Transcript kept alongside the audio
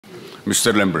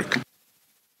Mr. Limbrick.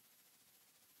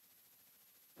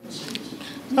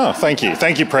 Oh, thank you.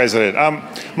 Thank you, President.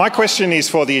 My question is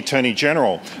for the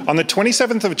Attorney-General. On the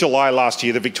 27th of July last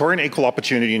year, the Victorian Equal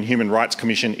Opportunity and Human Rights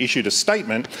Commission issued a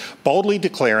statement boldly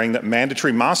declaring that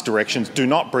mandatory mask directions do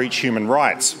not breach human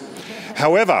rights.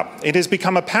 However, it has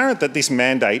become apparent that this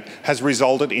mandate has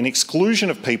resulted in exclusion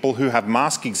of people who have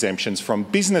mask exemptions from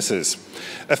businesses.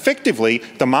 Effectively,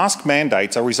 the mask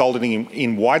mandates are resulting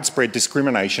in widespread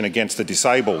discrimination against the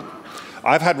disabled.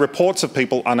 I've had reports of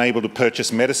people unable to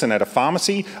purchase medicine at a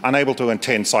pharmacy, unable to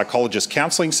attend psychologist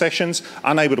counselling sessions,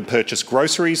 unable to purchase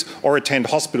groceries or attend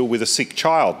hospital with a sick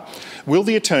child. Will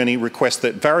the Attorney request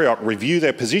that VEOHRC review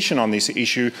their position on this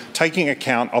issue, taking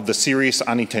account of the serious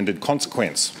unintended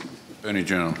consequence?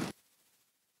 Attorney-General.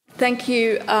 Thank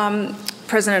you,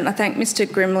 President. I thank Mr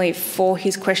Grimley for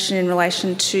his question in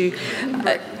relation to...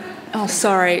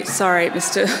 sorry,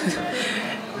 Mr...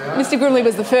 Mr Grimley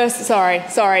was the first, sorry,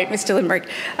 Mr Limbrick.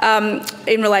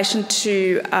 In relation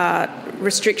to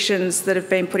restrictions that have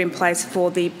been put in place for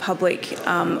the public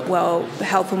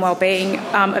health and wellbeing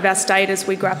of our state as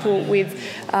we grapple with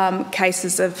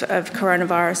cases of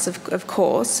coronavirus, of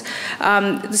course.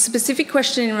 The specific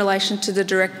question in relation to the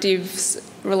directives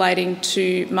relating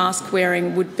to mask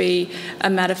wearing would be a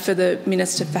matter for the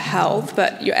Minister for Health,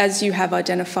 but as you have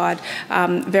identified,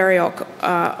 VEOHRC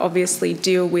obviously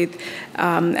deal with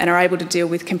and are able to deal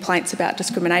with complaints about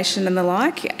discrimination and the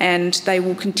like, and they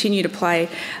will continue to play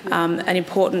an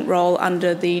important role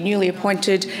under the newly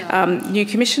appointed new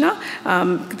Commissioner.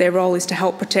 Their role is to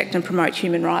help protect and promote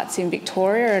human rights in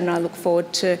Victoria, and I look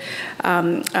forward to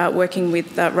working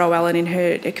with Ro Allen in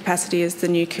her capacity as the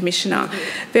new Commissioner.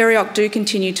 VEOHRC do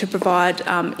continue to provide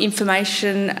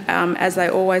information, as they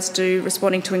always do,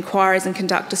 responding to inquiries and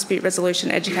conduct dispute resolution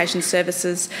education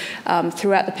services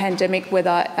throughout the pandemic,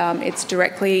 whether it's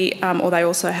directly or they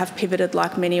also have pivoted,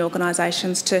 like many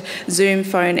organisations, to Zoom,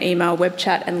 phone, email, web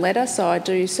chat and letter. So I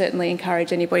do certainly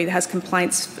encourage anybody that has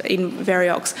complaints in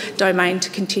VEOHRC's domain to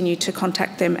continue to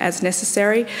contact them as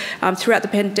necessary. Throughout the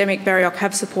pandemic, VEOHRC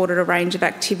have supported a range of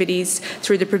activities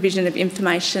through the provision of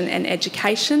information and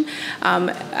education.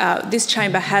 This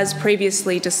chamber has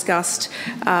previously discussed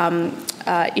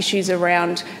issues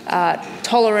around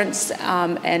tolerance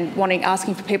and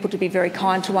asking for people to be very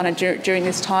kind to one another during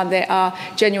this time. There are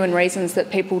genuine reasons that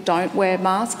people don't wear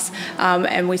masks,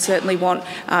 and we certainly want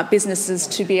businesses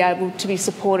to be able to be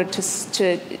supported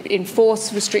to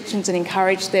enforce restrictions and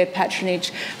encourage their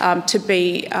patronage to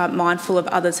be mindful of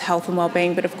others' health and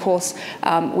wellbeing. But of course,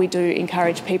 we do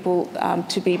encourage people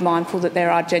to be mindful that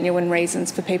there are genuine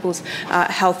reasons for people's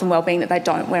health and wellbeing that they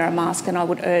don't wear a mask, and I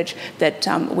would urge that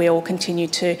we all continue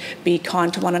to be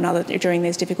kind to one another during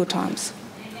these difficult times.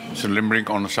 Mr Limbrick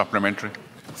on the supplementary.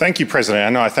 Thank you, President,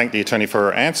 and I thank the Attorney for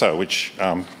her answer, which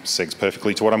segs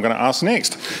perfectly to what I'm going to ask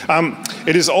next.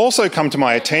 It has also come to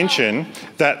my attention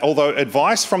that although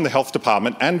advice from the Health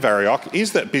Department and VEOHRC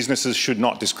is that businesses should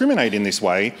not discriminate in this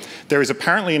way, there is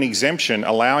apparently an exemption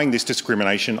allowing this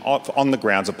discrimination on the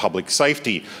grounds of public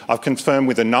safety. I've confirmed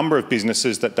with a number of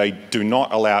businesses that they do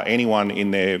not allow anyone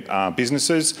in their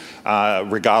businesses,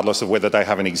 regardless of whether they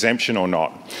have an exemption or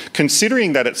not.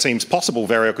 Considering that it seems possible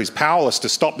VEOHRC is powerless to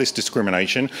stop this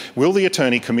discrimination, will the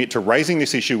Attorney commit to raising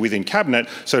this issue within Cabinet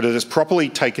so that it is properly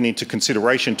taken into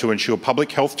consideration to ensure public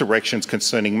health directions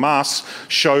concerning masks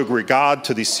show regard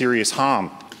to this serious harm?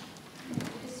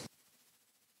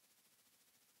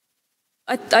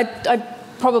 I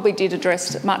probably did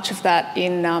address much of that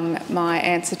in my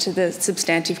answer to the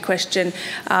substantive question.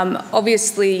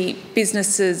 Obviously,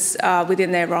 businesses are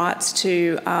within their rights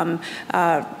to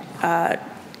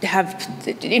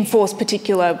enforce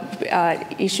particular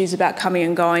issues about coming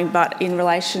and going, but in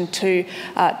relation to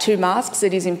masks,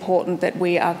 it is important that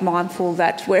we are mindful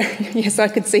that we're... Yes, I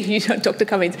could see you, Dr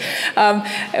Cummings.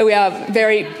 We are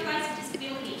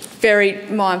very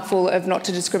mindful of not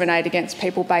to discriminate against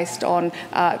people based on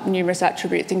numerous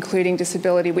attributes, including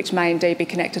disability, which may indeed be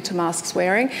connected to masks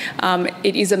wearing.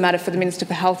 It is a matter for the Minister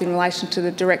for Health in relation to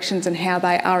the directions and how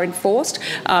they are enforced,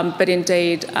 but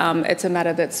indeed it's a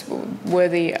matter that's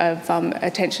worthy of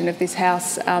attention of this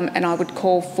House, and I would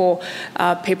call for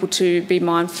people to be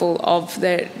mindful of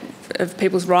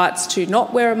people's rights to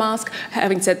not wear a mask.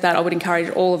 Having said that, I would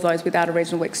encourage all of those without a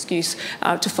reasonable excuse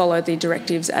to follow the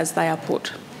directives as they are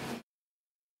put.